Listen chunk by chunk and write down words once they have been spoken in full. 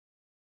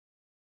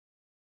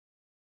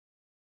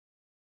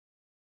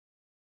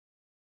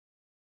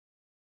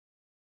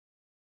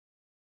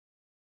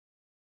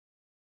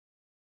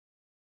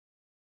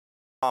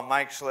I'm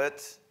Mike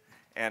Schlitz,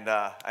 and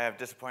I have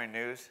disappointing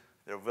news.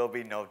 There will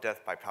be no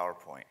death by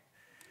PowerPoint.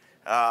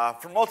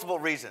 For multiple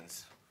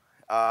reasons.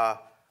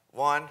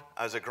 One,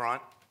 I was a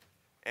grunt,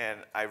 and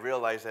I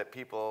realized that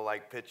people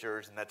like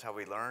pictures, and that's how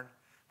we learn.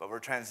 But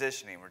we're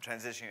transitioning. We're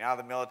transitioning out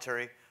of the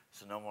military,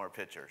 so no more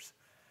pictures.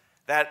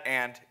 That,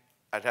 and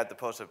I'd had to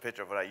post a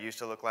picture of what I used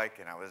to look like,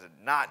 and I was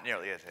not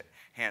nearly as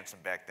handsome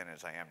back then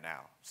as I am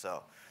now.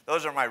 So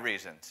those are my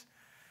reasons.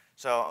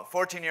 So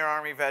 14-year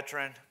Army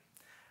veteran.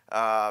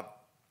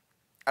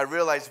 I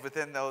realized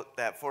within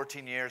that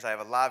 14 years, I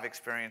have a lot of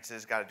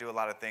experiences, got to do a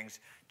lot of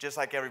things, just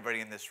like everybody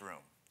in this room.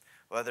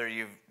 Whether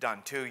you've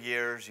done 2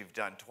 years, you've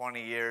done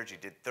 20 years, you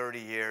did 30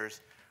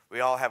 years, we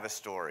all have a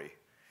story.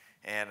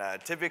 And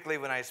typically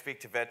when I speak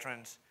to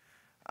veterans,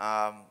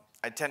 I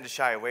tend to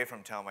shy away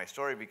from telling my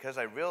story because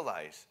I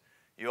realize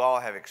you all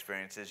have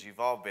experiences,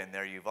 you've all been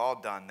there, you've all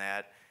done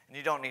that, and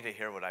you don't need to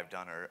hear what I've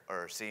done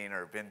or seen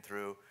or been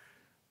through.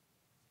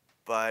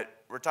 But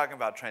we're talking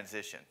about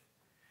transition.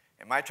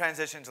 And my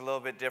transition is a little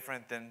bit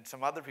different than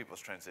some other people's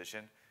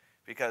transition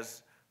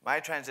because my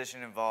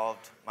transition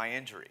involved my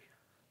injury.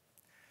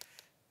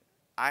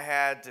 I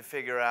had to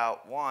figure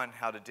out, one,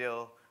 how to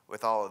deal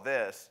with all of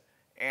this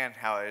and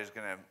how I was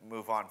going to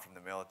move on from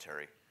the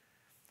military.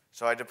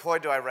 So I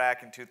deployed to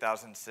Iraq in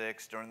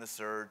 2006 during the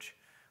surge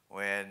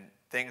when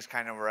things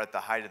kind of were at the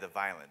height of the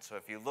violence. So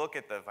if you look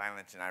at the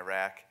violence in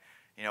Iraq,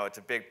 you know, it's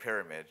a big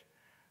pyramid.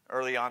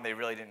 Early on, they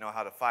really didn't know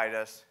how to fight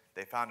us.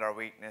 They found our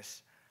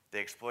weakness. They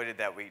exploited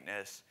that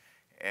weakness,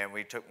 and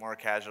we took more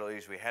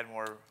casualties. We had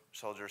more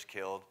soldiers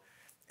killed.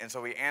 And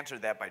so we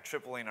answered that by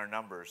tripling our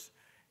numbers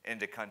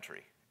into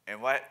country.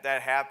 And what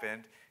that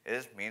happened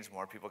means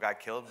more people got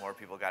killed, more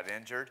people got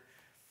injured.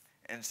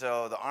 And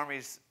so the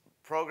Army's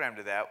program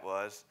to that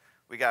was,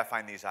 we got to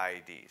find these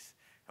IEDs.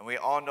 And we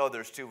all know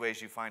there's 2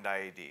 ways you find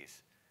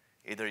IEDs.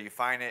 Either you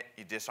find it,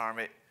 you disarm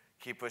it,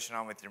 keep pushing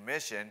on with your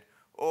mission,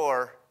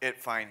 or it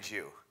finds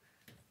you.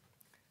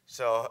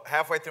 So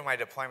halfway through my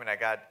deployment, I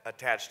got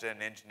attached to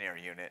an engineer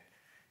unit,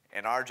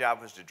 and our job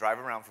was to drive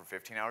around for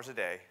 15 hours a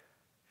day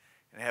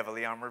in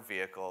heavily armored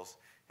vehicles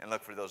and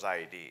look for those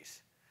IEDs.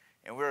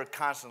 And we were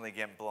constantly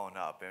getting blown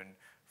up. And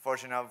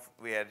fortunate enough,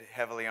 we had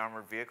heavily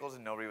armored vehicles,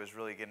 and nobody was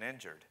really getting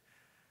injured.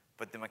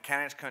 But the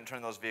mechanics couldn't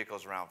turn those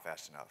vehicles around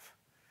fast enough.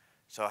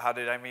 So how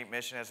did I meet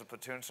mission as a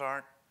platoon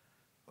sergeant?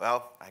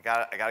 Well, I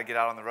got to get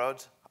out on the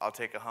roads. I'll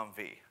take a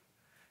Humvee.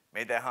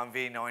 Made that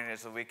Humvee knowing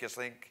it's the weakest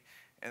link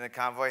in the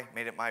convoy,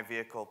 made it my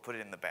vehicle, put it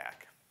in the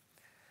back.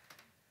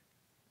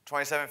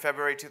 27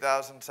 February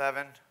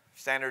 2007,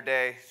 standard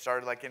day,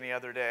 started like any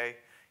other day.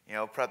 You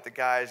know, prep the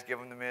guys, give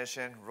them the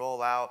mission,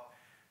 roll out,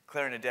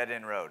 clearing a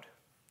dead-end road.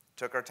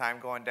 Took our time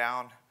going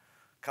down,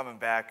 coming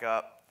back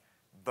up,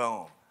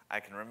 boom. I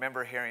can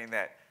remember hearing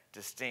that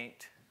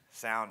distinct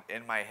sound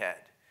in my head.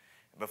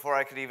 Before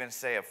I could even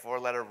say a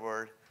 4-letter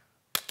word,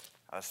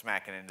 I was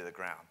smacking into the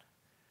ground.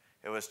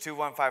 It was 2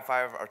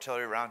 155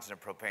 artillery rounds in a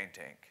propane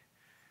tank.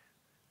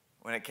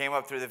 When it came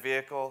up through the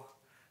vehicle,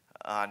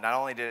 not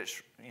only did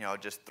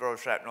it just throw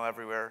shrapnel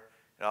everywhere,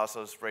 it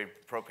also sprayed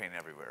propane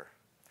everywhere.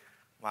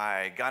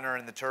 My gunner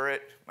in the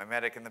turret, my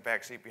medic in the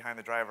back seat behind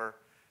the driver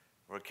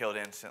were killed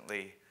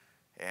instantly,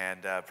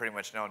 and pretty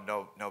much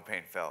no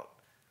pain felt.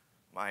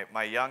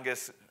 My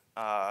youngest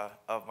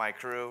of my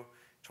crew,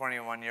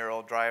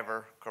 21-year-old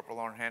driver, Corporal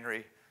Lauren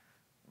Henry,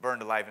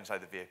 burned alive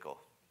inside the vehicle.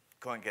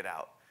 Couldn't get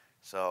out.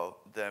 So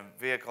the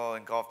vehicle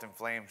engulfed in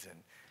flames,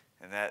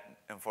 and that,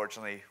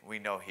 unfortunately, we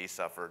know he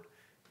suffered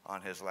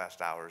on his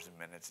last hours and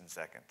minutes and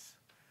seconds.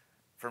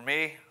 For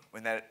me,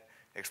 when that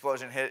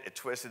explosion hit, it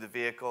twisted the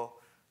vehicle,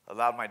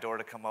 allowed my door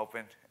to come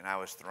open, and I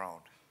was thrown.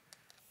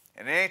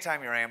 And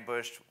anytime you're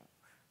ambushed,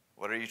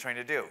 what are you trying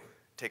to do?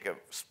 Take a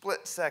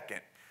split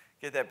second,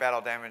 get that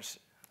battle damage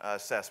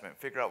assessment,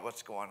 figure out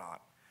what's going on.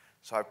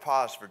 So I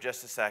paused for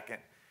just a second,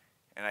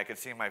 and I could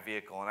see my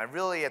vehicle. And I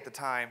really, at the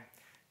time,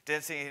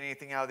 didn't see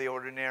anything out of the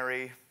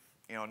ordinary,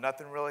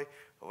 nothing really.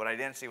 But what I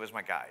didn't see was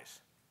my guys.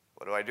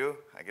 What do?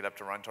 I get up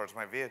to run towards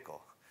my vehicle.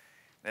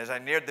 And as I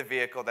neared the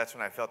vehicle, that's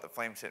when I felt the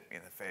flames hit me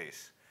in the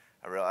face.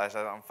 I realized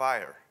I was on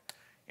fire.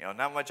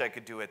 Not much I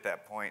could do at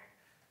that point.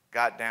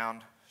 Got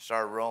down,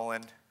 started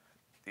rolling.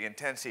 The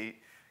intensity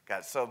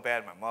got so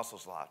bad my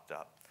muscles locked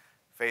up.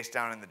 Face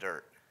down in the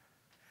dirt.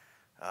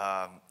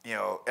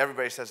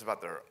 Everybody says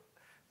about their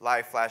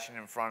life flashing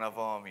in front of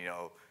them,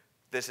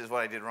 this is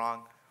what I did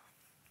wrong.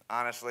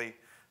 Honestly, I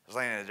was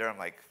laying in the dirt, I'm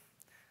like,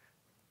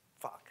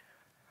 fuck,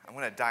 I'm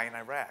gonna die in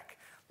Iraq,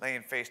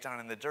 laying face down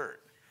in the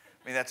dirt.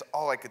 I mean, that's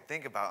all I could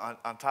think about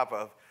on top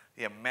of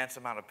the immense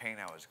amount of pain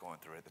I was going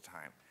through at the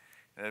time.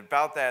 And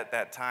about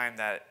that time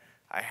that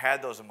I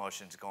had those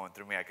emotions going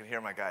through me, I could hear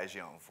my guys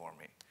yelling for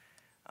me.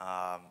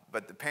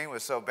 But the pain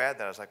was so bad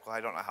that I was like, well, I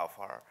don't know how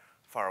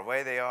far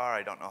away they are.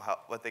 I don't know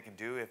what they can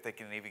do, if they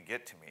can even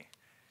get to me.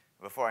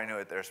 Before I knew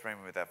it, they were spraying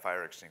me with that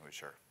fire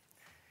extinguisher.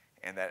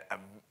 And that,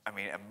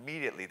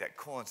 immediately that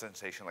cooling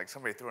sensation, like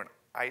somebody threw an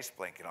ice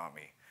blanket on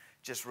me,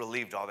 just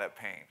relieved all that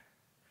pain.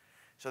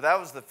 So that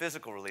was the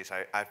physical release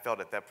I felt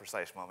at that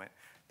precise moment.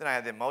 Then I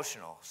had the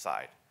emotional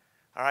side.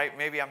 All right,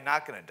 maybe I'm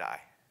not going to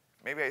die.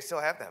 maybe I still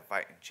have that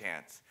fighting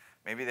chance.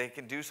 Maybe they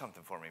can do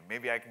something for me.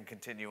 Maybe I can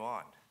continue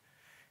on.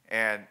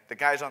 And the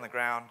guys on the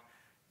ground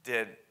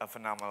did a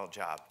phenomenal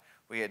job.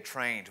 We had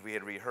trained, we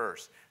had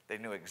rehearsed. They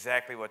knew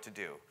exactly what to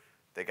do.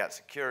 They got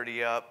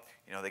security up,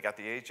 they got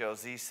the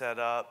HOZ set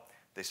up.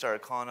 They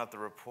started calling up the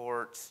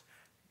reports,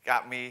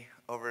 got me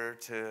over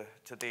to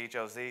the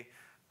HOZ.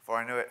 Before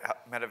I knew it,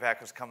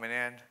 medevac was coming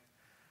in.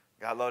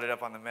 Got loaded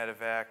up on the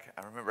medevac.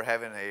 I remember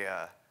having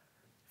a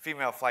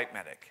female flight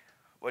medic.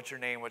 What's your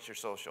name? What's your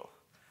social?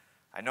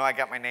 I know I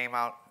got my name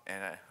out,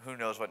 and who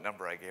knows what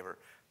number I gave her.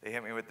 They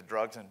hit me with the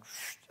drugs, and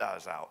I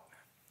was out.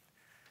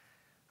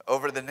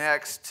 Over the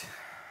next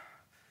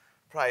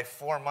probably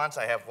 4 months,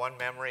 I have one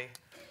memory.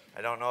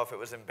 I don't know if it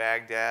was in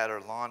Baghdad or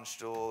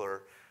Landstuhl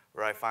or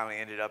where I finally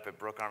ended up at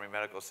Brooke Army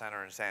Medical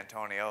Center in San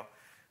Antonio,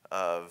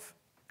 of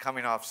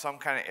coming off some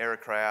kind of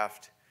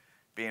aircraft,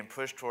 being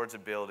pushed towards a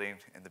building,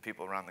 and the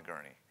people around the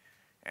gurney.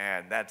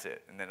 And that's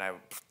it. And then I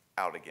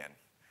out again.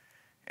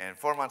 And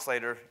 4 months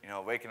later,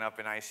 waking up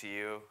in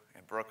ICU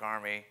in Brooke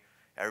Army,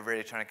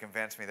 everybody trying to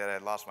convince me that I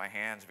had lost my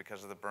hands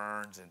because of the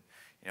burns, and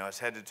it's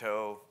head to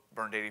toe,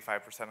 burned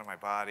 85% of my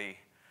body,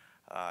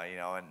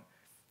 and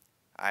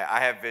I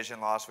have vision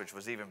loss, which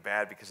was even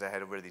bad because I had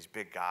to wear these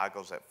big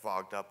goggles that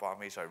fogged up on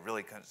me, so I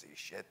really couldn't see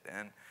shit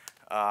then.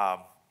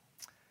 And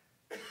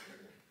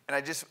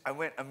I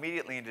went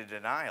immediately into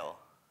denial.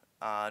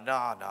 No, I'm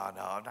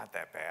not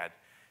that bad.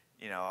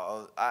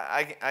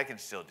 I can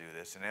still do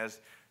this. And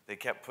as they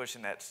kept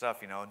pushing that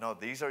stuff, no,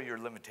 these are your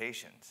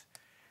limitations.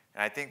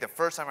 And I think the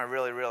first time I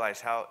really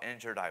realized how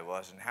injured I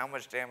was and how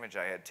much damage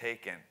I had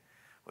taken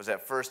was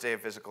that first day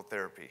of physical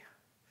therapy.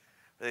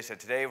 They said,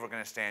 today we're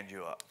going to stand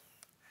you up.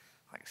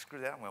 I'm like, screw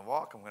that, I'm going to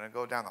walk. I'm going to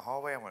go down the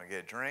hallway. I'm going to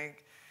get a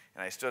drink.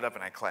 And I stood up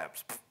and I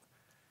collapsed.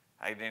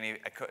 I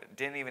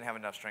didn't even have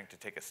enough strength to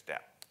take a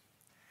step.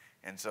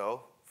 And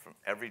so, from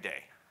every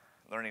day,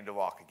 learning to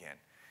walk again.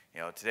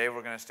 Today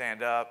we're going to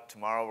stand up.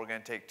 Tomorrow we're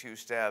going to take 2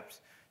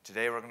 steps.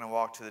 Today we're going to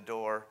walk to the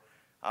door.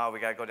 We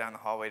got to go down the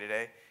hallway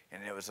today.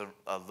 And it was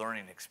a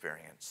learning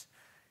experience.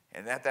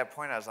 And at that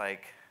point, I was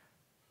like,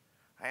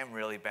 I am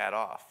really bad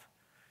off.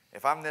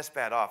 If I'm this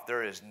bad off,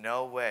 there is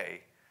no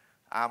way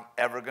I'm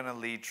ever going to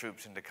lead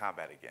troops into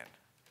combat again.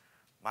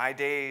 My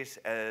days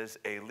as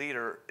a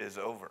leader is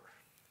over.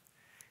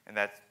 And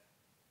that's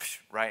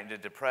right into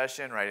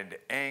depression, right into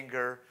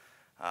anger,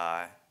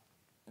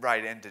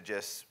 right into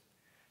just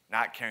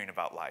not caring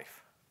about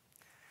life.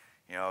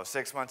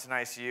 6 months in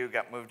ICU,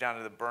 got moved down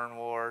to the burn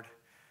ward.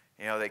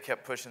 They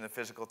kept pushing the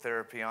physical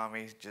therapy on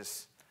me.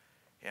 Just,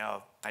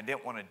 I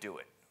didn't want to do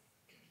it.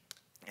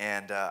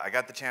 And I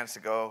got the chance to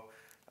go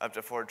up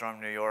to Fort Drum,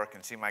 New York,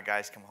 and see my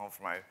guys come home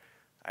from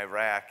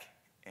Iraq.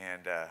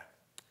 And,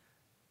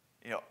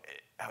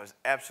 I was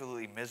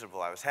absolutely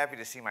miserable. I was happy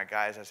to see my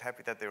guys. I was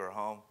happy that they were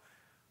home.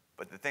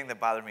 But the thing that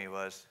bothered me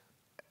was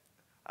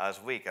I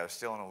was weak. I was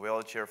still in a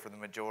wheelchair for the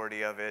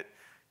majority of it.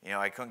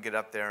 I couldn't get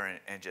up there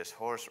and just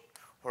horse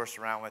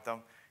around with them.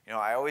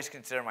 I always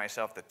consider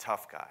myself the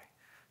tough guy,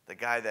 the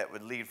guy that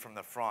would lead from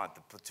the front,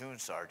 the platoon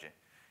sergeant.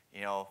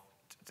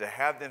 To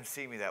have them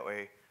see me that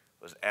way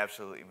was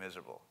absolutely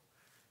miserable.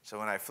 So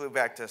when I flew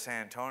back to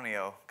San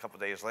Antonio a couple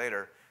days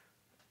later,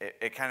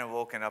 it kind of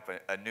woken up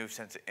a new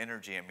sense of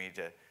energy in me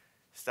to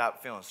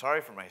stop feeling sorry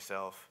for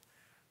myself,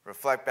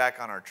 reflect back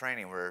on our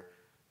training where,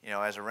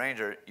 as a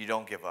Ranger, you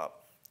don't give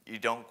up. You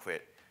don't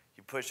quit.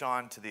 You push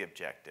on to the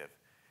objective.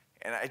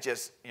 And I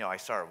just, I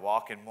started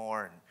walking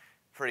more, and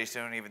pretty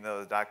soon, even though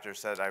the doctor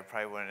said I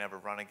probably wouldn't ever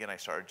run again, I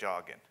started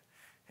jogging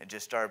and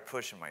just started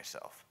pushing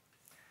myself.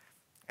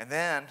 And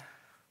then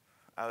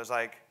I was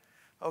like,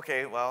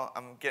 okay, well,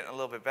 I'm getting a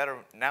little bit better.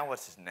 Now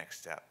what's the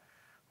next step?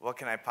 What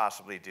can I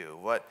possibly do?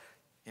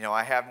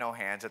 I have no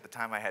hands. At the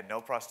time, I had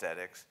no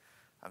prosthetics.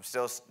 I'm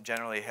still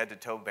generally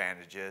head-to-toe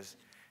bandages,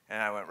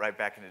 and I went right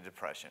back into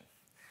depression,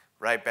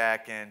 right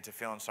back into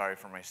feeling sorry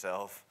for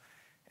myself,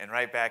 and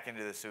right back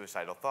into the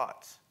suicidal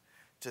thoughts,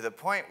 to the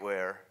point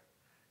where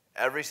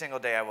every single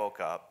day I woke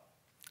up,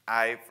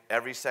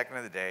 every second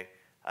of the day,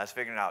 I was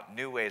figuring out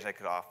new ways I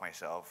could off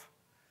myself.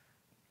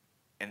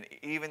 And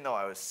even though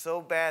I was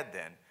so bad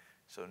then,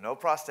 so no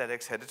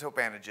prosthetics, head-to-toe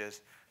bandages,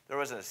 there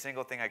wasn't a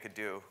single thing I could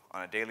do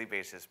on a daily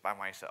basis by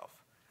myself.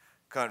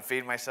 Couldn't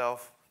feed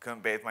myself,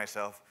 couldn't bathe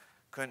myself,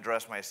 couldn't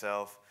dress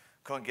myself,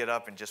 couldn't get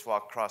up and just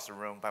walk across the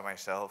room by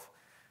myself.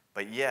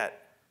 But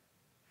yet,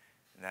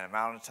 in that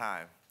amount of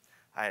time,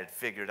 I had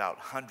figured out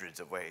hundreds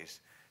of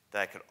ways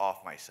that I could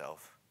off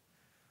myself,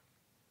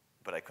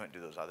 but I couldn't do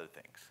those other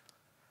things.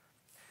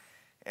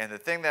 And the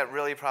thing that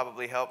really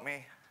probably helped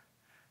me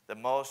the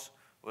most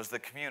was the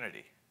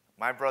community.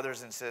 My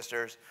brothers and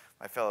sisters,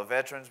 my fellow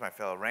veterans, my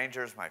fellow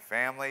Rangers, my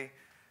family,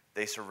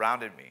 they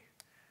surrounded me.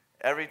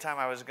 Every time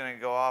I was going to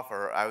go off,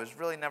 or I was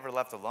really never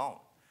left alone.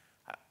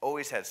 I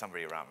always had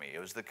somebody around me. It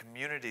was the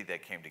community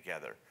that came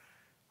together.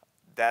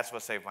 That's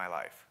what saved my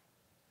life.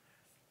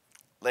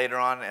 Later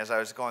on, as I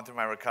was going through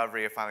my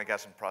recovery, I finally got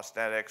some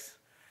prosthetics.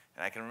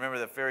 And I can remember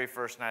the very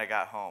first night I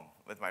got home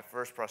with my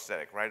first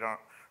prosthetic, right arm,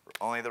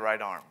 only the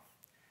right arm.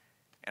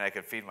 And I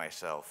could feed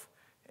myself.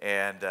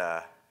 And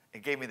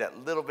It gave me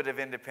that little bit of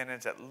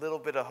independence, that little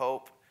bit of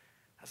hope.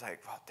 I was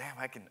like, well, damn,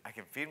 I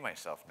can feed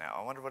myself now.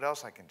 I wonder what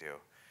else I can do.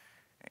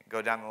 And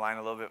go down the line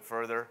a little bit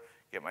further,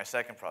 get my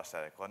second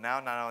prosthetic. Well, now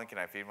not only can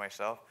I feed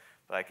myself,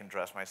 but I can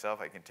dress myself.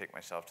 I can take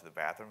myself to the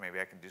bathroom. Maybe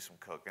I can do some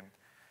cooking.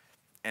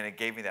 And it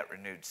gave me that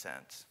renewed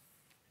sense.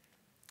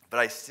 But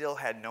I still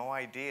had no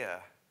idea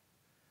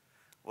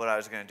what I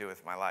was going to do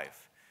with my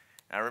life.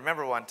 And I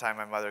remember one time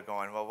my mother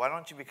going, well, why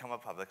don't you become a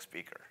public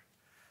speaker?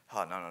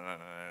 Oh, no,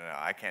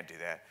 I can't do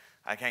that.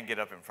 I can't get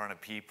up in front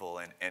of people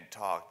and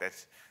talk.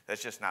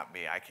 That's just not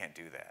me. I can't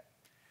do that.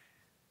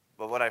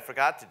 But what I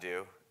forgot to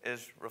do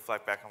is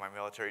reflect back on my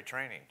military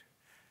training.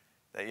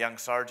 That young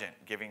sergeant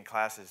giving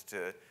classes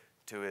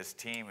to his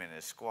team and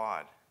his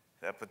squad.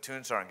 That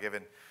platoon sergeant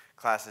giving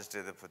classes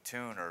to the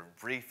platoon or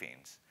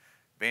briefings.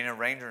 Being a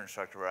ranger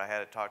instructor where I had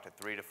to talk to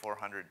 300 to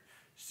 400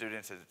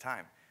 students at a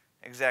time.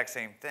 Exact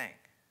same thing.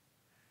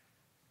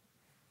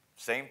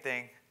 Same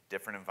thing,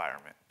 different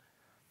environment.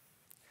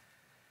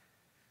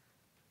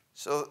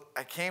 So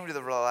I came to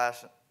the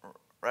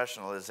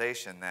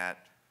rationalization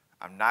that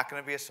I'm not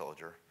going to be a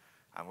soldier.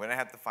 I'm going to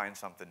have to find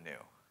something new.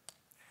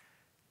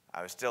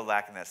 I was still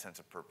lacking that sense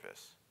of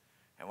purpose.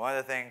 And one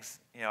of the things,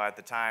 at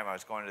the time I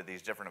was going to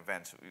these different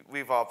events,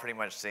 we've all pretty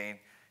much seen,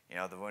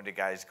 the wounded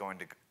guys going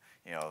to,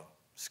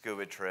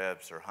 scuba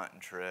trips or hunting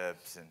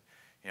trips and,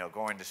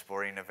 going to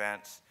sporting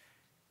events.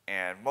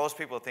 And most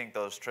people think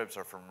those trips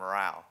are for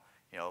morale.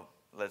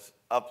 Let's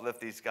uplift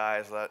these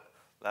guys, let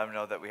them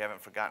know that we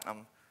haven't forgotten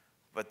them.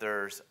 But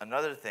there's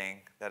another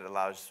thing that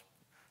allows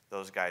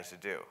those guys to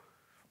do.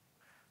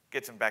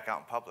 Gets them back out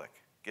in public.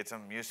 Gets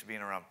them used to being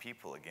around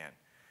people again.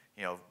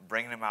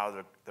 Bringing them out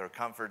of their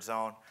comfort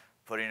zone,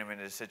 putting them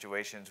into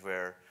situations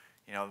where,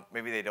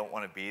 maybe they don't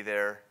want to be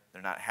there.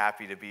 They're not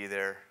happy to be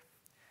there.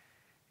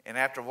 And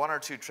after one or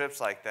two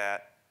trips like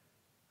that,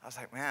 I was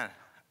like, man,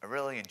 I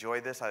really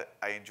enjoyed this. I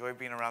enjoy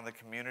being around the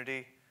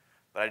community,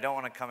 but I don't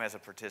want to come as a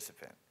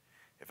participant.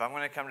 If I'm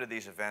going to come to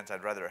these events,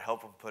 I'd rather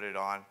help them put it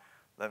on.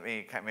 Let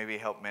me maybe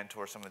help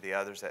mentor some of the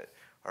others that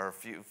are a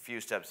few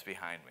steps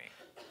behind me.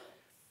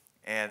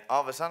 And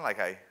all of a sudden,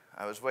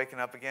 I was waking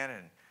up again,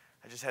 and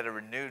I just had a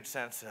renewed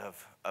sense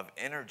of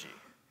energy.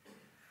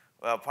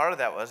 Well, part of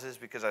that is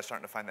because I was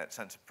starting to find that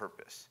sense of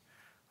purpose.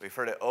 We've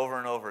heard it over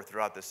and over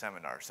throughout the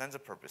seminar. Sense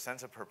of purpose,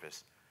 sense of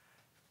purpose.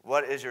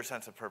 What is your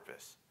sense of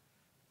purpose?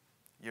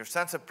 Your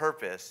sense of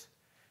purpose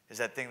is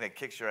that thing that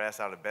kicks your ass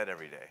out of bed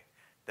every day.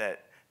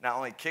 That not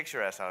only kicks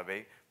your ass out of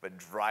bed, but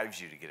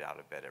drives you to get out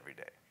of bed every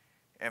day.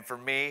 And for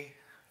me,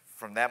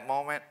 from that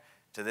moment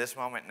to this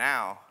moment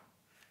now,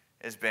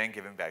 has been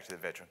giving back to the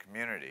veteran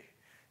community.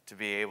 To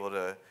be able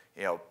to,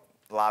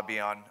 lobby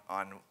on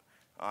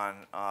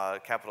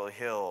Capitol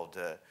Hill,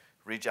 to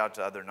reach out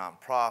to other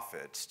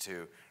nonprofits,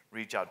 to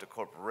reach out to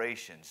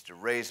corporations, to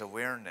raise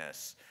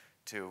awareness,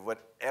 to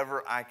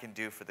whatever I can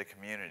do for the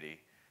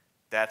community.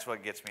 That's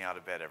what gets me out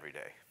of bed every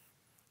day.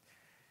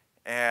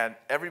 And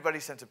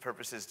everybody's sense of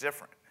purpose is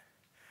different.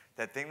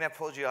 That thing that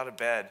pulls you out of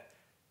bed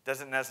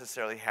doesn't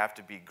necessarily have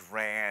to be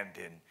grand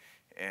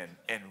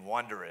and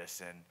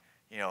wondrous and,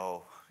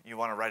 you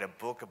want to write a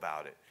book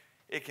about it.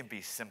 It can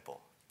be simple.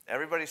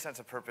 Everybody's sense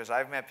of purpose,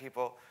 I've met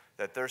people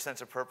that their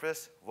sense of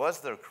purpose was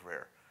their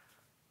career.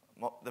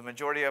 The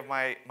majority of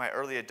my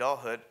early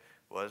adulthood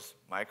was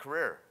my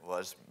career,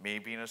 was me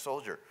being a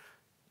soldier.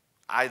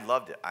 I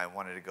loved it. I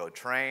wanted to go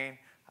train.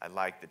 I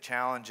liked the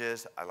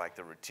challenges. I liked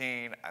the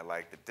routine. I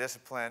liked the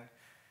discipline.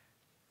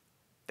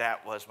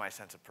 That was my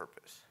sense of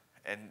purpose.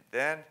 And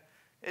then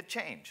it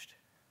changed.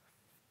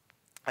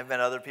 I've met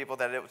other people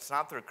that it's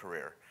not their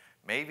career.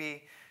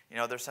 Maybe,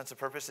 their sense of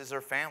purpose is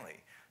their family.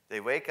 They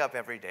wake up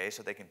every day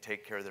so they can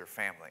take care of their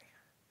family.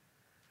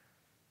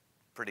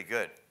 Pretty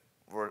good.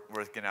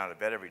 Worth getting out of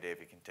bed every day if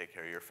you can take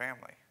care of your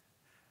family.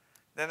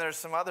 Then there's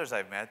some others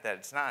I've met that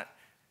it's not.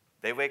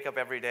 They wake up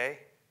every day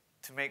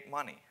to make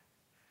money.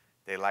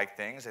 They like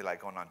things. They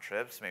like going on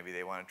trips. Maybe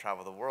they want to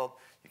travel the world.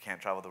 You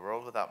can't travel the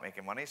world without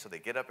making money, so they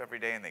get up every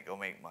day and they go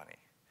make money.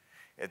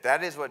 If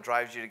that is what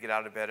drives you to get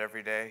out of bed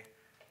every day,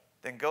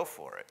 then go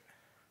for it.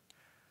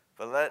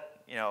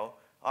 But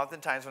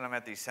oftentimes when I'm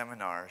at these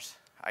seminars,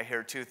 I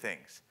hear two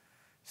things: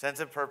 sense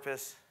of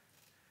purpose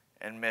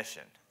and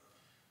mission.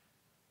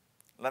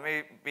 Let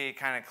me be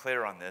kind of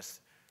clear on this.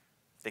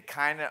 They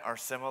kind of are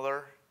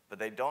similar, but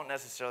they don't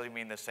necessarily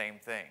mean the same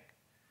thing.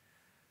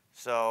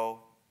 So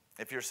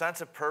if your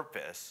sense of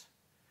purpose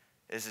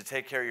is to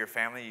take care of your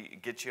family,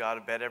 get you out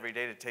of bed every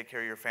day to take care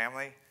of your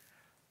family,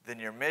 then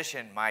your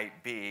mission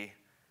might be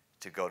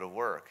to go to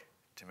work,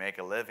 to make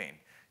a living,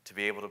 to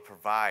be able to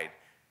provide,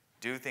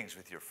 do things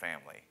with your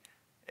family.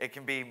 It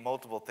can be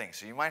multiple things.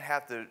 So you might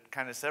have to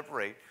kind of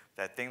separate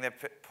that thing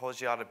that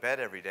pulls you out of bed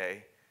every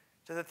day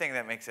to the thing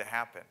that makes it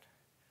happen.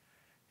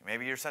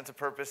 Maybe your sense of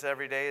purpose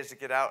every day is to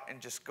get out and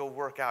just go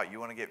work out. You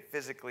want to get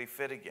physically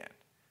fit again.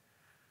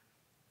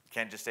 You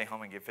can't just stay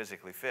home and get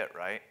physically fit,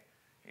 right?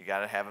 You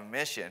got to have a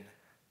mission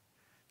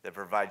that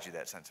provides you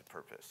that sense of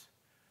purpose.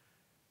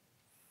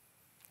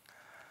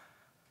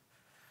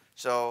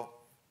 So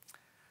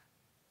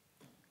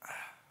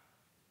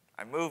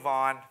I move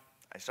on.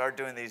 I started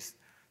doing these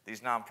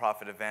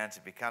nonprofit events.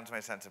 It becomes my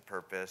sense of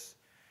purpose.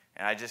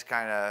 And I just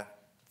kind of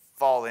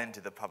fall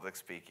into the public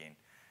speaking.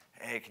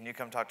 Hey, can you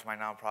come talk to my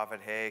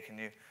nonprofit? Hey, can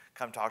you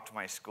come talk to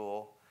my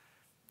school?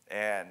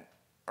 And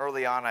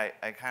early on, I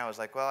kind of was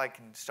like, well, I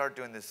can start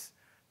doing this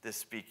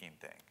speaking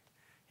thing.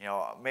 You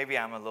know, maybe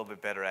I'm a little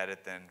bit better at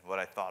it than what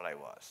I thought I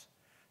was.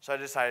 So I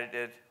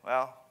decided,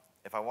 well,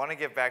 if I want to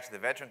give back to the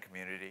veteran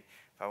community,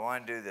 if I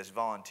want to do this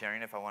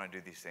volunteering, if I want to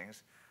do these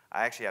things,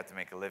 I actually have to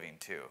make a living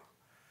too.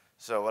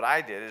 So what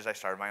I did is I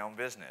started my own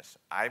business.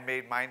 I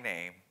made my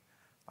name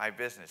my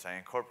business. I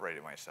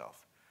incorporated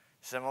myself,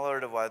 similar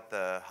to what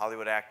the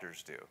Hollywood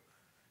actors do.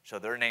 So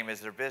their name is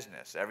their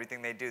business.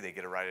 Everything they do, they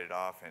get to write it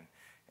off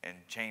and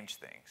change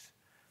things.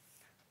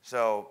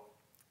 So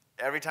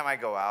every time I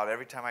go out,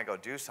 every time I go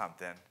do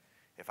something,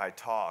 if I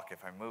talk,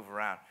 if I move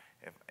around,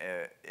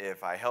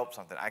 if I help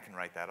something, I can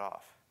write that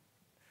off.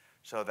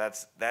 So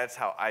that's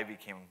how I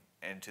became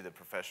into the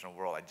professional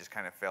world. I just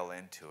kind of fell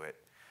into it.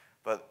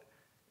 But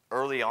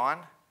early on,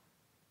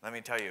 let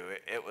me tell you,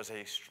 it was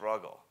a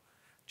struggle.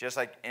 Just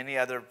like any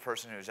other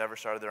person who's ever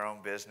started their own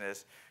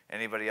business,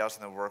 anybody else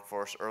in the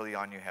workforce, early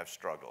on you have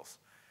struggles.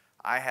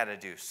 I had to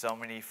do so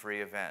many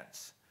free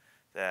events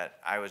that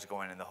I was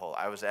going in the hole.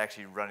 I was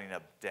actually running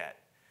up debt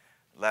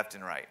left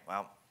and right.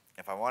 Well,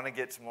 if I want to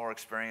get some more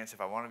experience,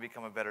 if I want to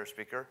become a better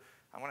speaker,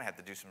 I'm going to have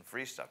to do some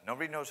free stuff.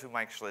 Nobody knows who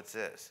Mike Schlitz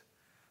is.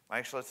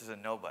 Mike Schlitz is a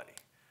nobody.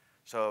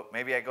 So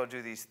maybe I go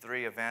do these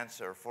 3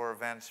 events or 4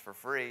 events for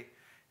free.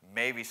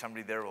 Maybe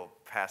somebody there will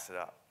pass it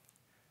up.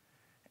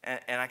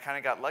 And I kind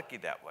of got lucky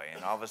that way.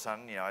 And all of a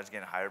sudden, you know, I was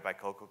getting hired by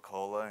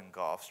Coca-Cola and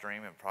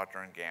Gulfstream and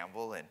Procter &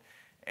 Gamble.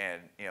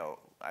 And you know,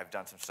 I've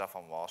done some stuff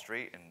on Wall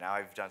Street. And now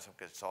I've done some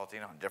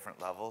consulting on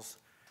different levels.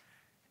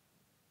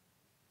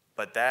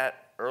 But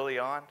that, early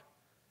on,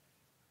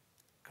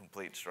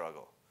 complete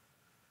struggle.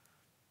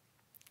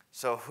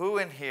 So who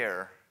in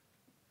here,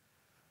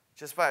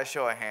 just by a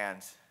show of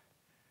hands,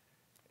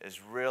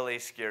 is really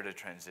scared to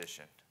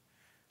transition?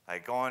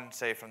 Like going,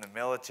 say, from the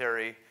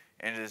military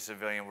into the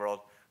civilian world,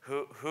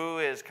 who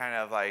is kind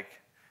of like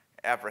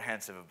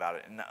apprehensive about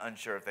it and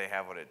unsure if they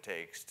have what it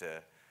takes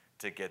to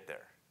get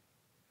there?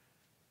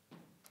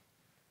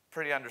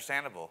 Pretty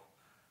understandable.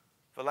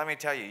 But let me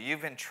tell you,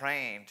 you've been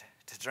trained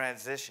to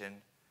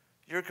transition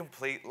your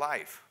complete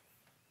life.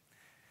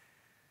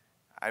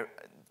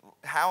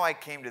 How I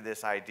came to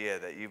this idea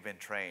that you've been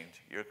trained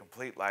your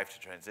complete life to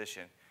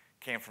transition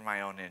came from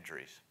my own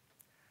injuries.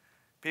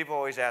 People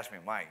always ask me,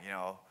 Mike, you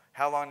know,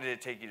 how long did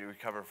it take you to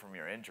recover from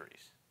your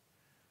injuries?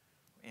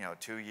 You know,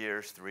 2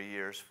 years, 3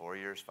 years, 4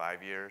 years,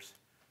 5 years.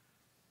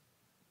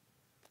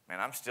 Man,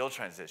 I'm still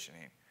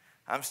transitioning.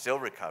 I'm still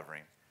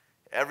recovering.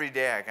 Every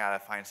day I gotta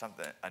find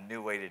something, a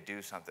new way to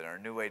do something or a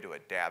new way to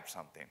adapt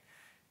something.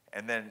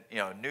 And then, you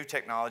know, new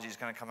technology is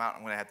gonna come out and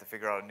I'm gonna have to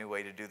figure out a new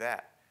way to do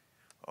that.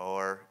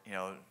 Or, you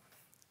know,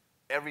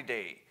 every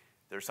day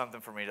there's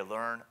something for me to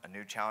learn, a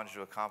new challenge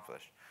to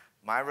accomplish.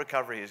 My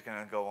recovery is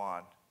gonna go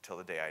on till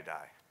the day I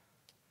die.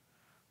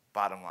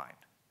 Bottom line.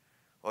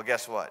 Well,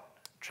 guess what?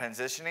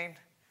 Transitioning,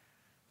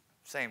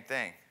 same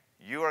thing.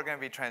 You are going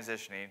to be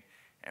transitioning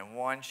in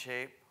one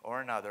shape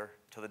or another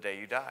till the day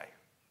you die.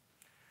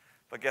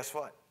 But guess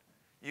what?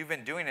 You've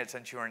been doing it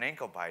since you were an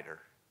ankle biter.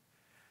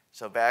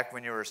 So back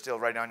when you were still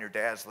right on your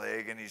dad's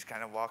leg and he's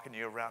kind of walking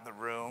you around the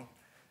room,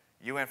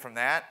 you went from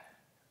that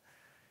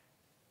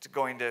to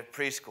going to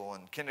preschool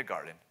and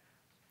kindergarten.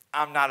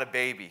 I'm not a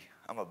baby.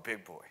 I'm a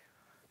big boy,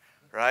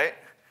 right?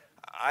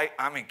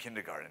 I'm in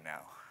kindergarten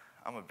now.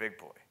 I'm a big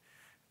boy.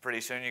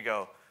 Pretty soon you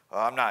go, well,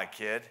 I'm not a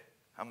kid.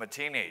 I'm a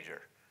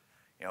teenager.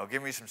 You know,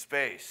 give me some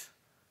space.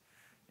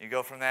 You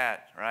go from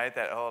that, right?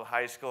 That old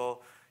high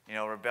school, you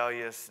know,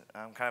 rebellious,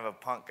 I'm kind of a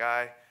punk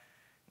guy.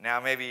 Now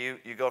maybe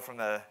you go from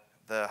the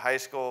high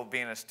school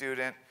being a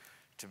student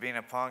to being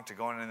a punk to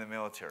going into the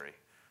military.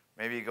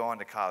 Maybe you go on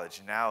to college.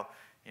 And now,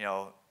 you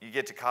know, you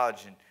get to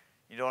college and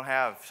you don't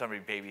have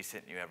somebody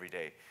babysitting you every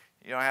day.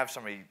 You don't have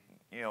somebody,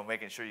 you know,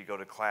 making sure you go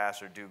to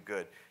class or do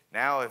good.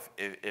 Now,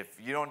 if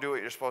you don't do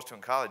what you're supposed to in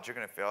college, you're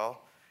going to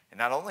fail. And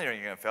not only are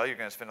you going to fail, you're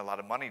going to spend a lot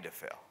of money to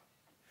fail.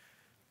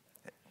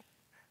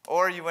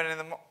 Or you went in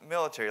the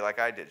military like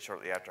I did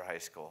shortly after high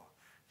school.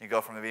 You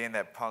go from being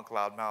that punk,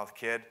 loudmouth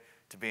kid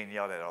to being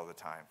yelled at all the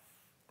time,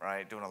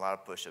 right? Doing a lot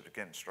of push-ups,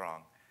 getting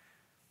strong.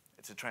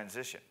 It's a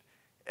transition.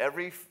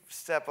 Every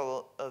step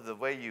of the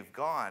way you've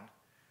gone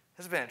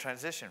has been a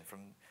transition from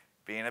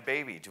being a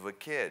baby to a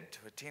kid to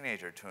a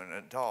teenager to an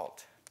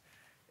adult.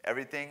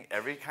 Everything,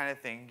 every kind of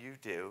thing you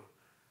do,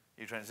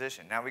 you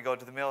transition. Now we go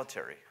to the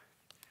military.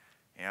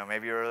 You know,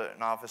 maybe you're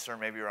an officer,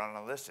 maybe you're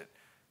unenlisted.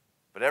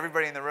 But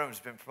everybody in the room has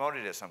been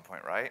promoted at some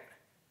point, right?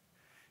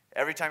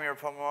 Every time you were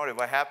promoted,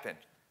 what happened?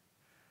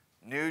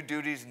 New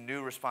duties,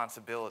 new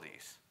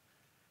responsibilities,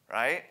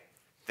 right?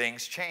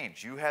 Things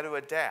change. You had to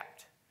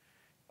adapt.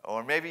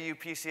 Or maybe you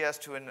PCS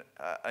to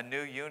a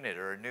new unit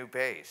or a new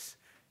base.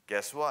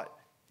 Guess what?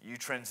 You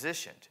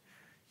transitioned.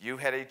 You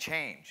had a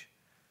change.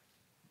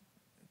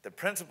 The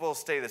principles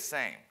stay the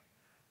same.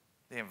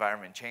 The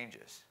environment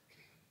changes.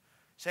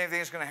 Same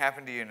thing is going to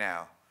happen to you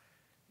now.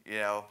 You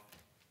know,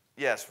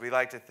 yes, we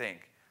like to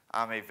think,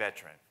 I'm a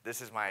veteran.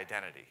 This is my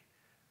identity.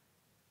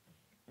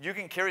 You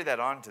can carry that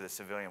on to the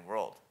civilian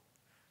world.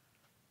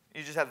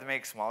 You just have to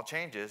make small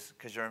changes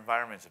because your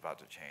environment's about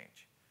to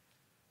change.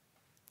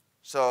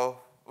 So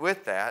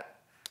with that,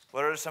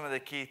 what are some of the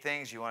key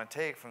things you want to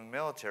take from the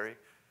military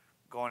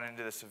going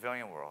into the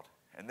civilian world?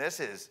 And this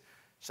is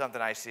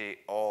something I see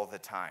all the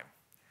time.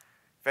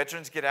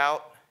 Veterans get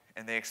out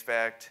and they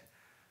expect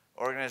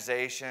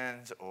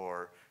organizations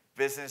or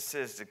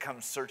businesses to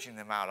come searching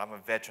them out. I'm a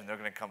veteran, they're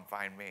going to come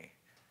find me.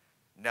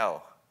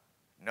 No,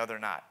 they're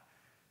not.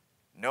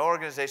 No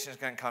organization is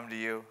going to come to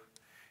you,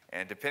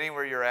 and depending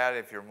where you're at,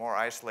 if you're more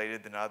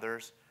isolated than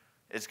others,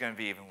 it's going to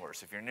be even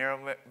worse. If you're near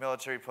a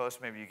military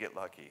post, maybe you get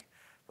lucky.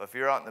 But if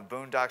you're out in the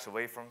boondocks,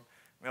 away from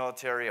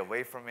military,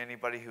 away from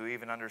anybody who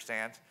even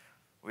understands,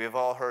 we have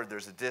all heard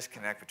there's a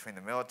disconnect between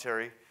the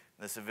military and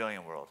the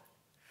civilian world.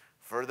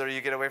 Further you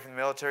get away from the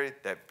military,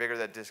 that bigger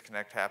that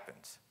disconnect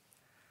happens.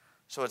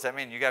 So what's that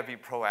mean? You got to be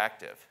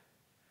proactive.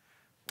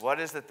 What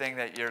is the thing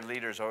that your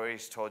leaders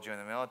always told you in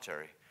the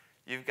military?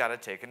 You've got to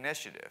take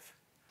initiative,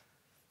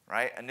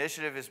 right?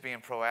 Initiative is being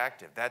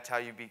proactive. That's how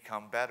you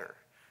become better.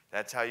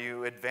 That's how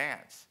you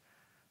advance.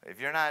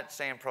 If you're not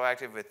staying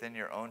proactive within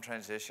your own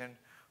transition,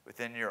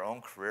 within your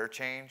own career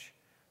change,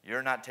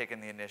 you're not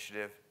taking the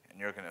initiative and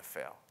you're going to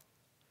fail.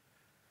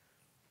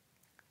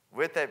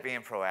 With that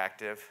being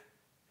proactive,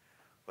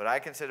 what I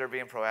consider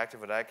being proactive,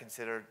 what I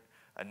consider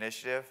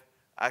initiative,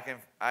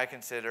 I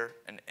consider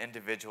an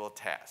individual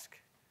task.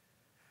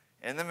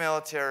 In the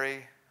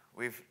military,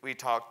 we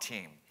talk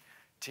team.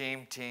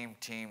 Team, team,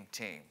 team,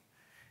 team.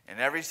 In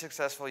every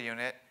successful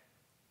unit,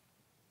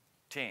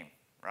 team,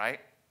 right?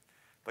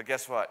 But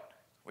guess what?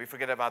 We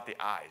forget about the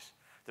I's.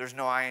 There's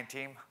no I in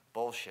team,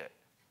 bullshit.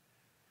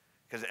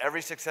 Because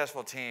every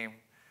successful team,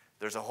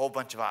 there's a whole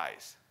bunch of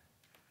I's.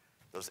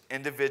 Those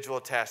individual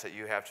tasks that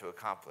you have to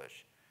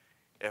accomplish.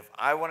 If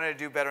I wanted to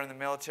do better in the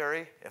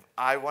military, if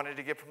I wanted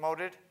to get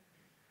promoted,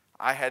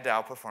 I had to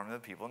outperform the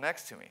people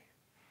next to me.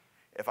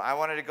 If I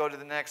wanted to go to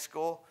the next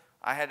school,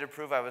 I had to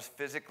prove I was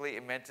physically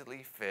and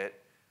mentally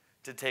fit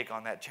to take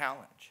on that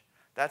challenge.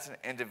 That's an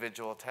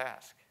individual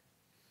task.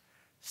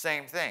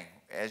 Same thing,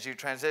 as you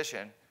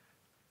transition,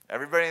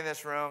 everybody in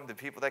this room, the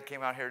people that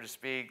came out here to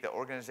speak, the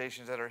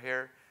organizations that are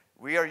here,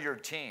 we are your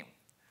team.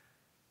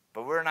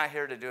 But we're not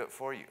here to do it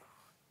for you.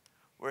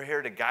 We're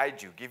here to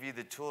guide you, give you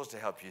the tools to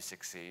help you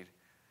succeed.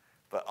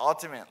 But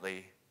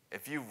ultimately,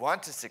 if you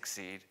want to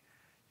succeed,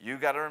 you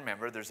got to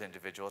remember there's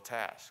individual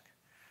tasks.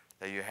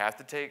 That you have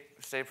to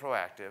stay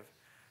proactive,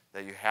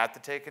 that you have to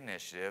take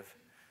initiative,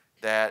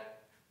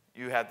 that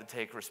you have to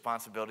take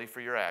responsibility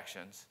for your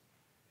actions,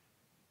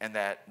 and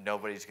that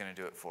nobody's going to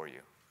do it for you.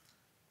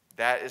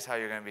 That is how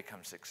you're going to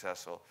become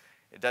successful.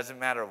 It doesn't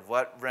matter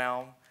what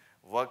realm,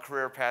 what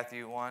career path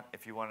you want,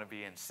 if you want to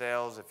be in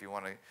sales, if you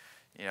want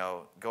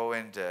to go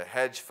into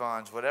hedge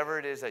funds, whatever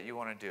it is that you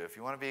want to do. If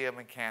you want to be a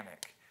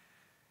mechanic,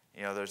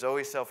 there's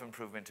always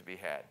self-improvement to be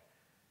had.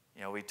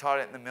 We taught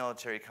it in the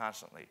military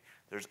constantly.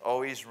 There's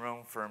always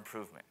room for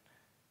improvement.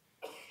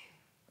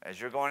 As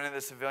you're going into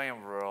the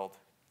civilian world,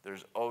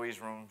 there's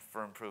always room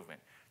for improvement.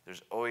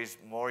 There's always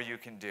more you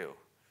can do.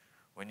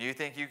 When you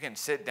think you can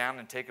sit down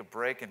and take a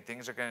break and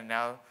things are going to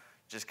now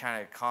just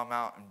kind of calm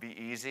out and be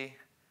easy,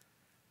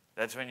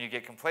 that's when you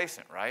get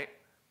complacent, right?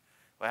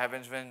 What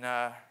happens when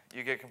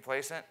you get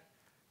complacent?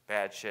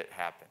 Bad shit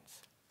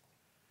happens,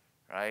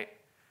 right?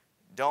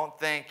 Don't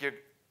think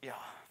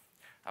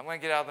I'm going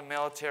to get out of the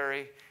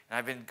military, and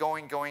I've been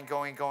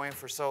going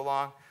for so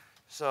long.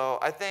 So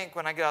I think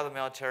when I get out of the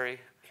military,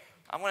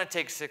 I'm going to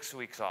take 6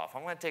 weeks off.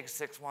 I'm going to take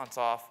 6 months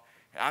off,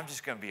 and I'm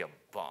just going to be a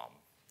bum.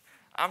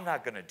 I'm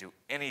not going to do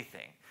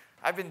anything.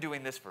 I've been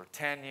doing this for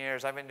 10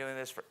 years. I've been doing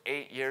this for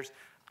 8 years.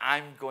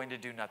 I'm going to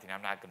do nothing.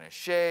 I'm not going to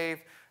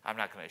shave. I'm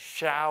not going to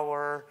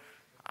shower.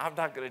 I'm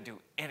not going to do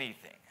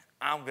anything.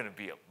 I'm going to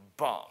be a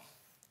bum.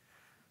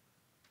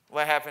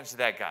 What happens to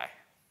that guy?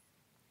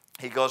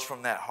 He goes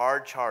from that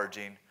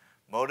hard-charging,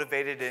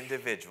 motivated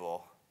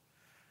individual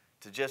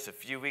to just a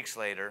few weeks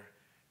later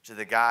to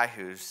the guy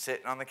who's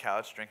sitting on the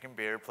couch drinking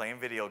beer, playing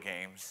video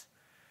games.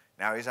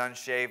 Now he's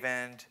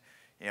unshaven.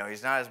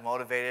 He's not as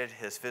motivated.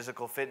 His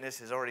physical fitness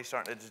is already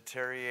starting to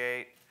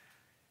deteriorate.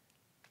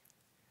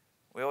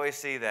 We always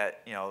see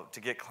that,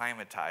 to get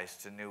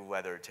climatized to new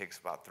weather, it takes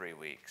about 3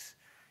 weeks.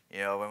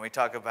 When we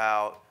talk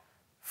about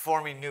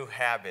forming new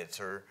habits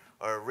or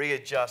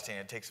readjusting,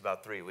 it takes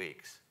about 3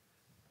 weeks.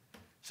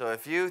 So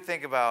if you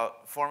think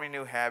about forming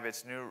new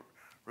habits, new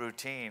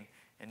routine,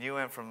 and you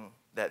went from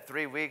that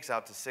 3 weeks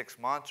out to 6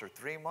 months or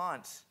 3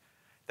 months,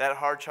 that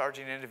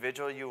hard-charging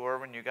individual you were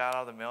when you got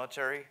out of the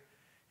military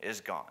is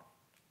gone.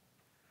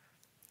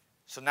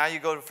 So now you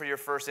go for your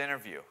first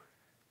interview.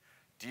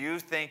 Do you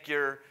think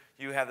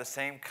you have the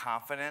same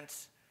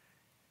confidence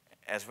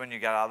as when you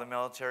got out of the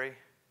military?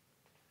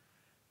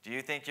 Do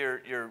you think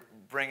you're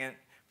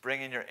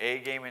bringing your A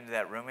game into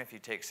that room if you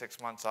take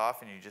 6 months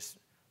off and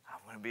I'm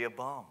going to be a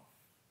bum?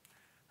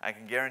 I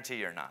can guarantee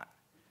you're not.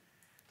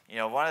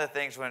 One of the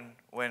things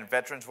when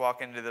veterans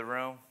walk into the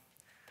room,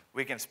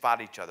 we can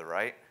spot each other,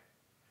 right?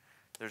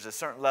 there's a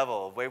certain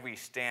level of the way we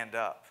stand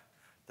up,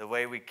 the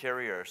way we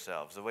carry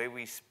ourselves, the way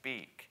we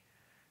speak,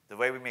 the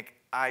way we make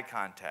eye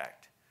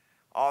contact.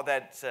 All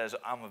that says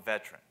I'm a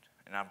veteran,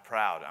 and I'm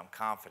proud, I'm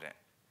confident.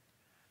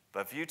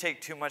 But if you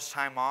take too much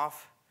time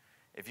off,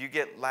 if you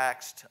get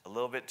laxed a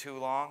little bit too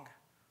long,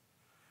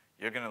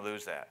 you're going to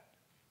lose that.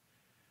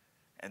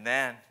 And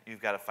then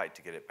you've got to fight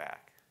to get it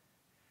back.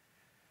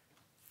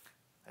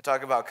 I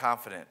talk about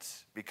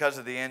confidence. Because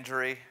of the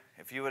injury,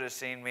 if you would have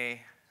seen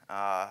me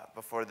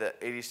before the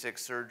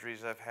 86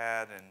 surgeries I've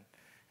had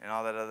and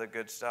all that other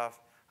good stuff,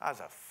 I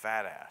was a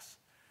fat ass.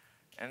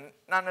 And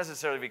not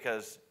necessarily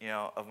because,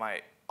 of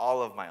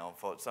all of my own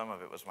fault. Some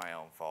of it was my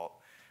own fault.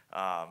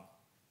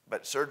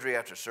 But surgery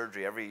after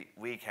surgery, every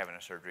week having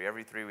a surgery,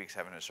 every 3 weeks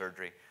having a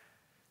surgery,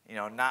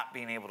 not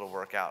being able to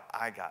work out,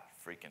 I got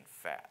freaking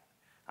fat.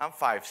 I'm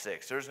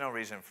 5'6". There's no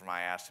reason for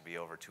my ass to be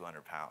over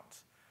 200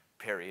 pounds,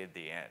 period,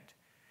 the end.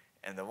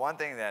 And the one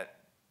thing that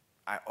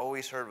I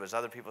always heard was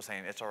other people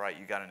saying, it's all right,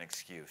 you got an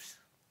excuse.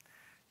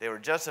 They were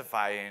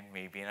justifying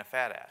me being a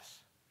fat ass.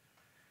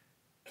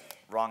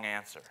 Wrong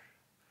answer.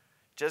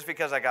 Just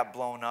because I got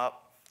blown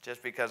up,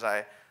 just because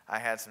I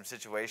had some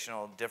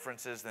situational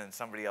differences than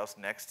somebody else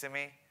next to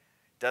me,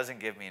 doesn't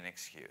give me an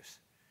excuse.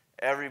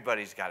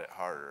 Everybody's got it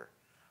harder.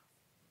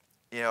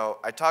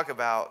 I talk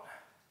about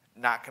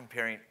not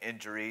comparing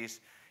injuries,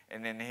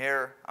 and in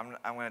here, I'm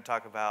going to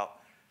talk about,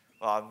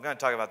 I'm going to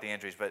talk about the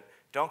injuries, but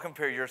don't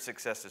compare your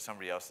success to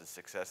somebody else's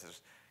success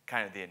is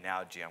kind of the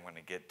analogy I'm going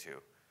to get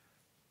to.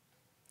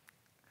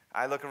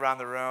 I look around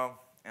the room,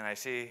 and I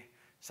see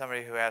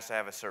somebody who has to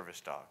have a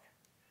service dog.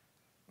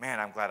 Man,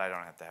 I'm glad I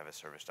don't have to have a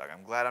service dog.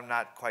 I'm glad I'm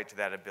not quite to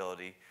that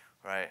ability,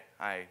 right?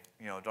 I,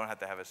 don't have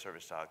to have a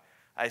service dog.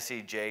 I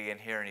see Jay in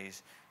here, and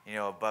he's,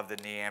 above the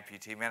knee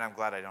amputee. Man, I'm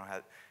glad I don't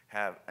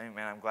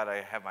I'm glad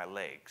I have my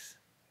legs.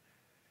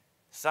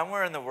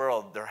 Somewhere in the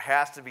world, there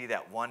has to be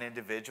that one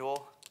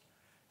individual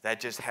that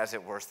just has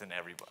it worse than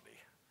everybody.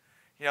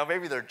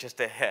 Maybe they're just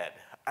a head.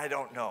 I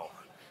don't know,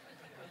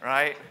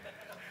 right?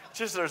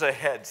 Just there's a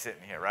head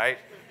sitting here, right?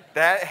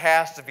 That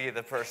has to be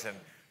the person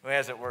who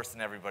has it worse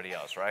than everybody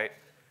else, right?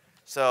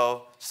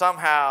 So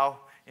somehow,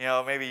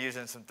 maybe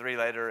using some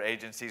three-letter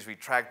agencies, we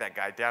track that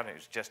guy down, and he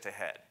was just a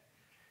head.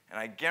 And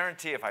I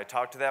guarantee if I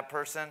talk to that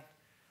person,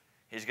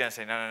 he's going to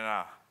say,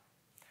 no.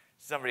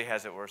 Somebody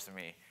has it worse than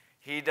me.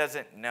 He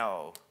doesn't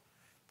know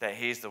that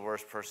he's the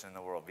worst person in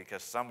the world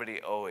because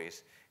somebody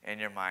always in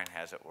your mind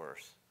has it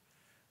worse.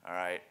 All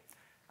right?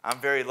 I'm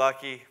very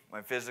lucky.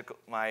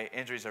 My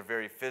injuries are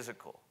very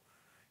physical.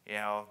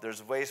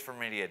 There's ways for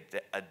me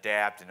to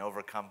adapt and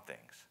overcome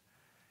things.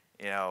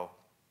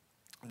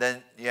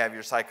 Then you have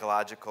your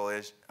psychological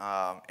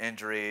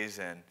injuries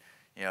and,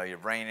 your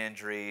brain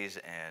injuries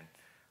and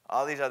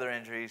all these other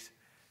injuries.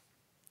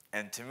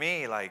 And to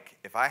me,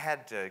 if I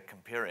had to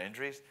compare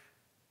injuries,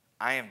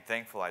 I am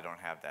thankful I don't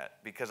have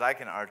that because I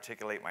can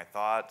articulate my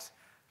thoughts.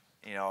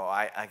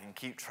 I can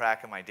keep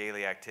track of my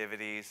daily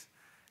activities.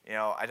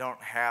 I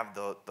don't have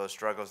those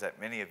struggles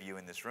that many of you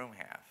in this room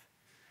have.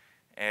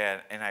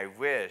 And I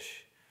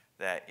wish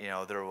that,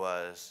 there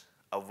was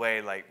a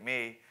way like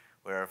me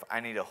where if I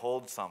need to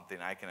hold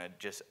something, I can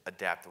just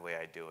adapt the way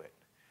I do it.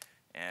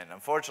 And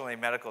unfortunately,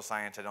 medical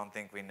science, I don't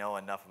think we know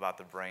enough about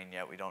the brain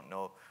yet. We don't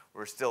know.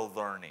 We're still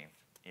learning,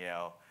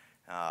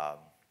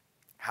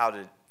 how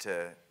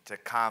to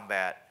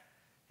combat,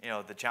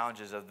 the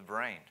challenges of the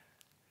brain.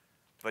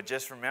 But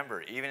just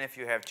remember, even if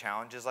you have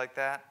challenges like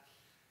that,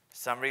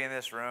 somebody in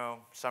this room,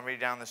 somebody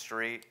down the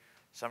street,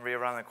 somebody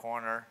around the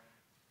corner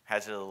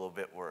has it a little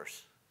bit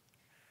worse.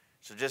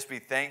 So just be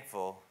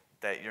thankful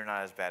that you're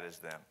not as bad as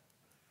them.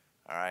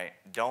 All right?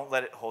 Don't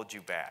let it hold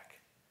you back.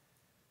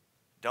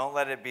 Don't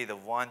let it be the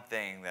one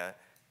thing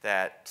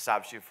that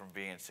stops you from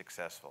being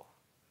successful.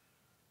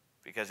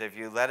 Because if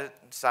you let it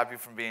stop you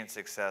from being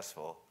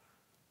successful,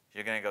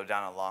 you're going to go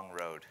down a long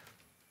road.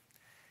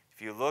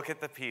 If you look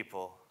at the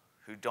people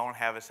who don't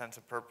have a sense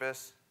of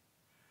purpose,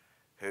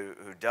 who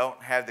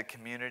don't have the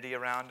community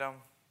around them,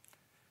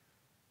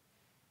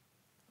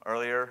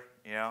 earlier,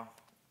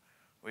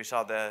 we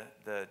saw the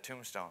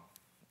tombstone,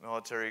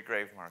 military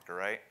grave marker,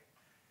 right?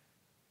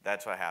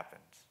 That's what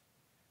happens,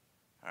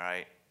 all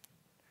right?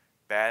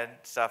 Bad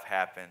stuff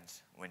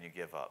happens when you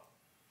give up,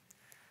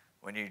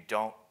 when you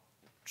don't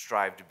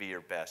strive to be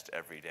your best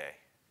every day.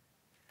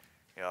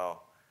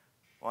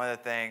 One of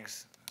the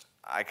things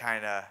I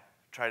kind of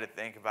try to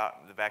think about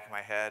in the back of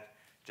my head,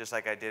 just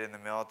like I did in the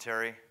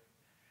military,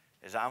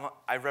 is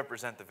I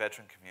represent the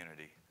veteran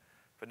community.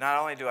 But not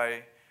only do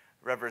I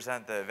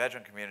represent the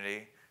veteran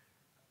community,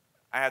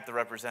 I have to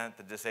represent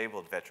the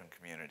disabled veteran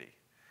community.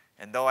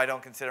 And though I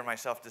don't consider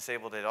myself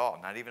disabled at all,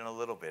 not even a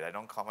little bit, I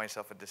don't call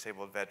myself a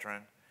disabled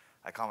veteran.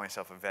 I call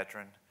myself a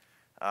veteran.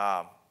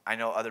 I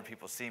know other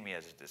people see me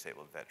as a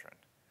disabled veteran.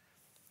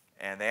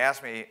 And they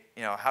ask me,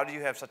 how do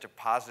you have such a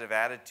positive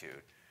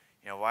attitude?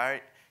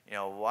 Why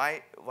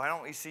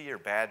don't we see your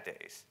bad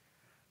days?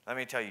 Let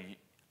me tell you,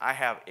 I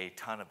have a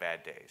ton of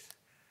bad days.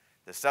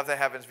 The stuff that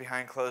happens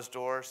behind closed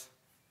doors,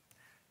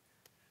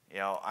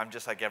 I'm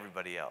just like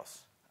everybody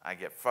else. I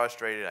get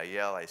frustrated, I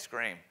yell, I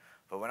scream.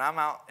 But when I'm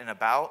out and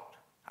about,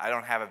 I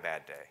don't have a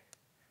bad day.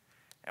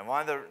 And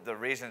one of the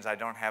reasons I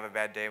don't have a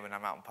bad day when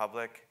I'm out in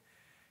public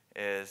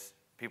is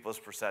people's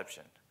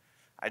perception.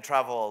 I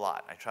travel a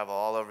lot. I travel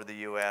all over the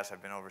U.S.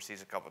 I've been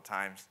overseas a couple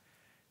times.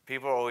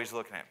 People are always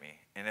looking at me.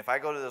 And if I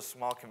go to those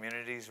small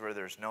communities where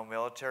there's no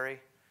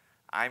military,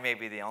 I may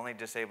be the only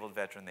disabled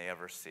veteran they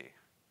ever see.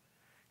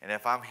 And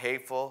if I'm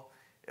hateful,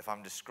 if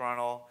I'm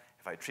disgruntled,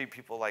 if I treat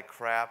people like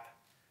crap,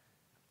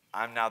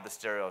 I'm now the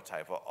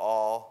stereotype. Well,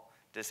 all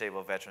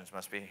disabled veterans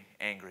must be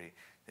angry.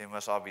 They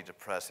must all be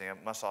depressed. They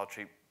must all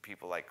treat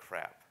people like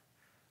crap.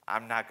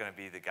 I'm not going to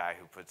be the guy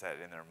who puts that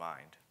in their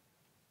mind.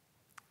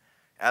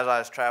 As I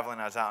was traveling,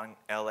 I was out in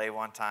LA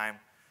one time,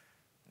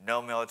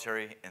 no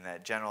military in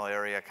that general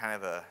area,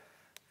 kind of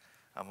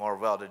a more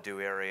well-to-do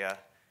area.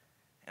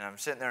 And I'm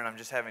sitting there and I'm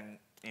just having,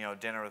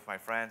 dinner with my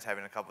friends,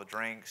 having a couple of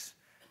drinks,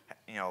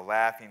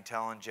 laughing,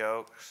 telling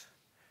jokes.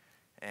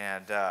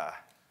 And,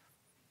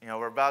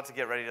 we're about to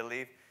get ready to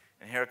leave.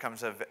 And here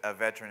comes a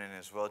veteran in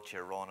his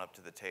wheelchair rolling up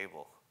to the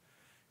table.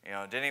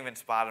 Didn't even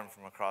spot him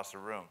from across the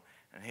room.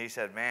 And he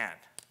said, "Man,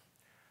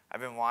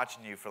 I've been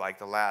watching you for like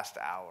the last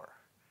hour."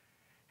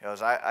 He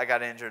goes, I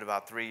got injured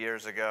about 3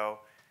 years ago,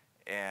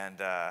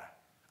 and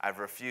I've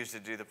refused to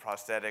do the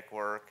prosthetic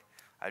work.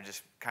 I've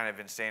just kind of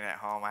been staying at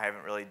home. I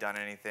haven't really done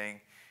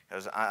anything. He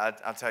goes,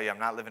 I'll tell you, I'm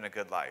not living a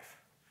good life.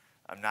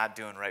 I'm not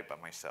doing right by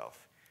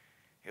myself.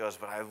 He goes,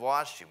 "But I've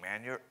watched you,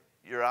 man.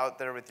 You're out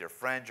there with your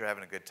friends. You're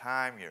having a good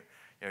time.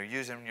 You're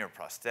using your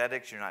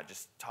prosthetics. You're not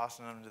just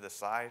tossing them to the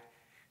side."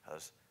 He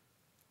goes,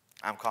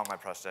 "I'm calling my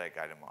prosthetic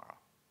guy tomorrow."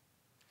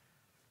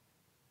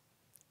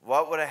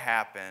 What would have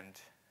happened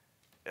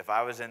if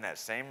I was in that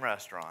same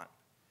restaurant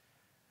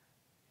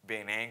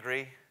being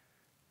angry,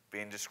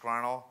 being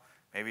disgruntled,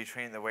 maybe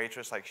treating the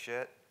waitress like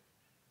shit?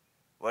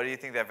 What do you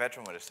think that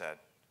veteran would have said?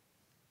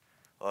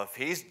 Well, if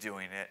he's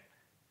doing it,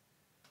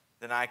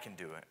 then I can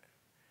do it.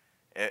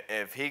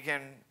 If he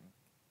can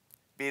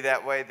be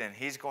that way, then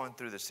he's going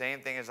through the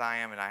same thing as I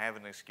am, and I have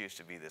an excuse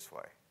to be this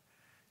way.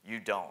 You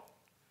don't.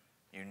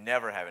 You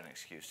never have an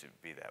excuse to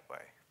be that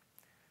way.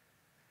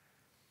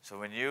 So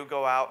when you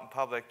go out in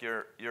public,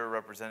 you're a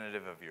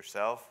representative of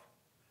yourself,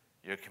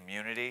 your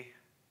community,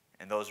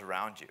 and those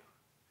around you.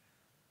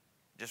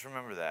 Just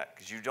remember that,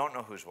 because you don't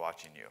know who's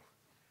watching you.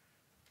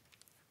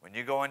 When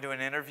you go into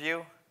an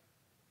interview,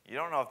 you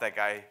don't know if that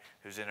guy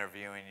who's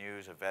interviewing you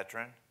is a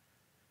veteran.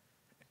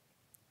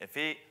 If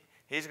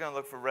he's going to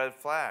look for red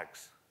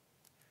flags.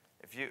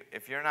 If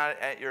you're not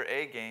at your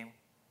A game,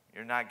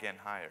 you're not getting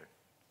hired.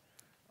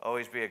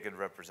 Always be a good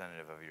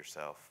representative of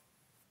yourself.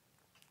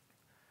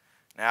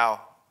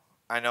 Now,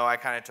 I know I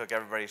kind of took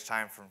everybody's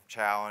time from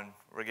chow, and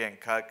we're getting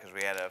cut because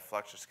we had to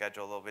flex the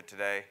schedule a little bit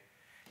today.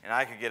 And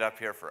I could get up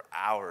here for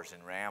hours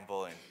and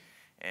ramble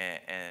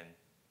and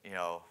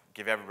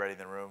give everybody in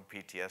the room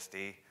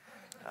PTSD.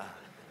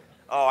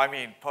 I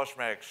mean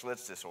post-traumatic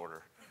Schlitz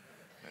disorder,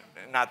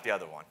 not the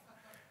other one.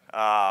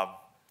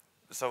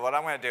 So what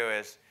I'm going to do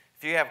is,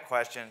 if you have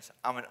questions,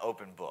 I'm an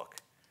open book.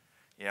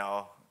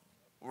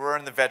 We're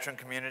in the veteran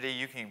community.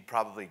 You can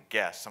probably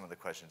guess some of the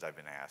questions I've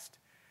been asked.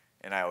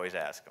 And I always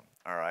ask them,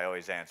 or I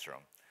always answer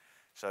them.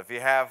 So if you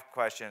have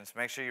questions,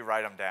 make sure you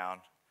write them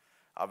down.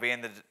 I'll be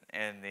in the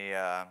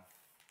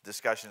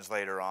discussions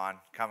later on.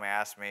 Come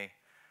ask me.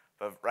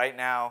 But right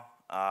now,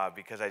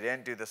 because I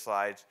didn't do the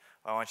slides,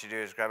 what I want you to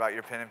do is grab out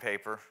your pen and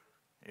paper,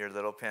 your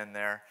little pen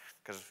there,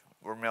 because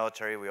we're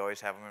military. We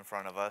always have them in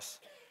front of us.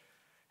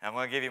 And I'm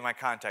going to give you my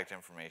contact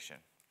information.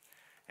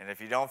 And if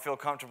you don't feel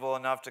comfortable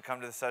enough to come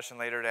to the session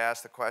later to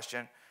ask the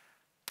question,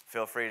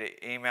 feel free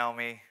to email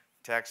me,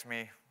 text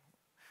me,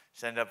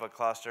 send up a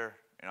cluster,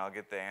 and I'll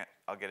get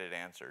it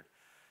answered.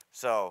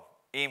 So,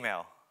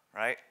 email,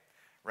 right?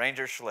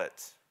 Ranger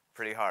Schlitz.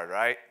 Pretty hard,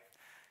 right?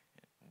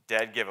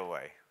 Dead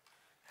giveaway.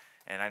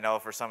 And I know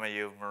for some of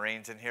you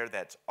Marines in here,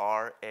 that's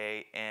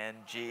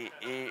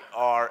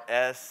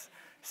RANGERSCHLITZ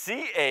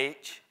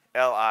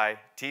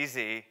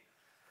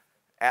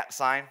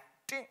 @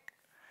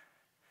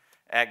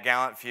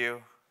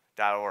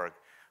 gallantview.org,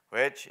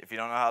 which, if you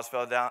don't know how to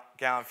spell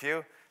Gallant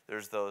Few,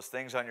 there's those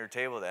things on your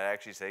table that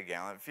actually say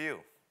Gallant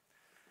Few.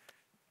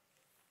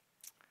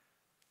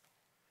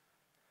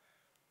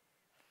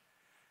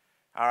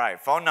 All right,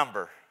 phone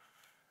number.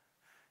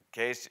 In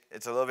case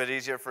it's a little bit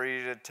easier for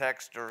you to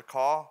text or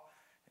call,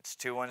 it's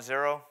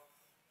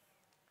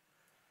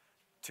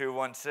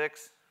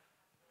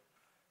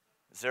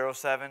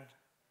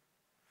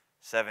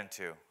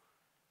 210-216-0772.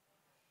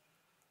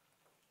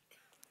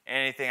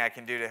 Anything I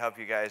can do to help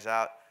you guys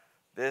out.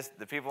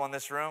 The people in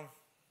this room,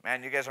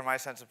 man, you guys are my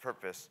sense of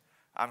purpose.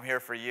 I'm here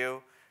for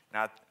you.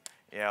 Not,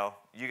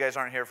 you guys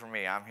aren't here for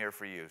me. I'm here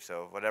for you.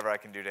 So whatever I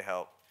can do to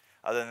help.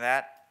 Other than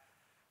that,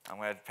 I'm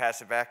going to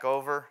pass it back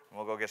over, and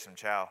we'll go get some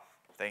chow.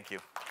 Thank you.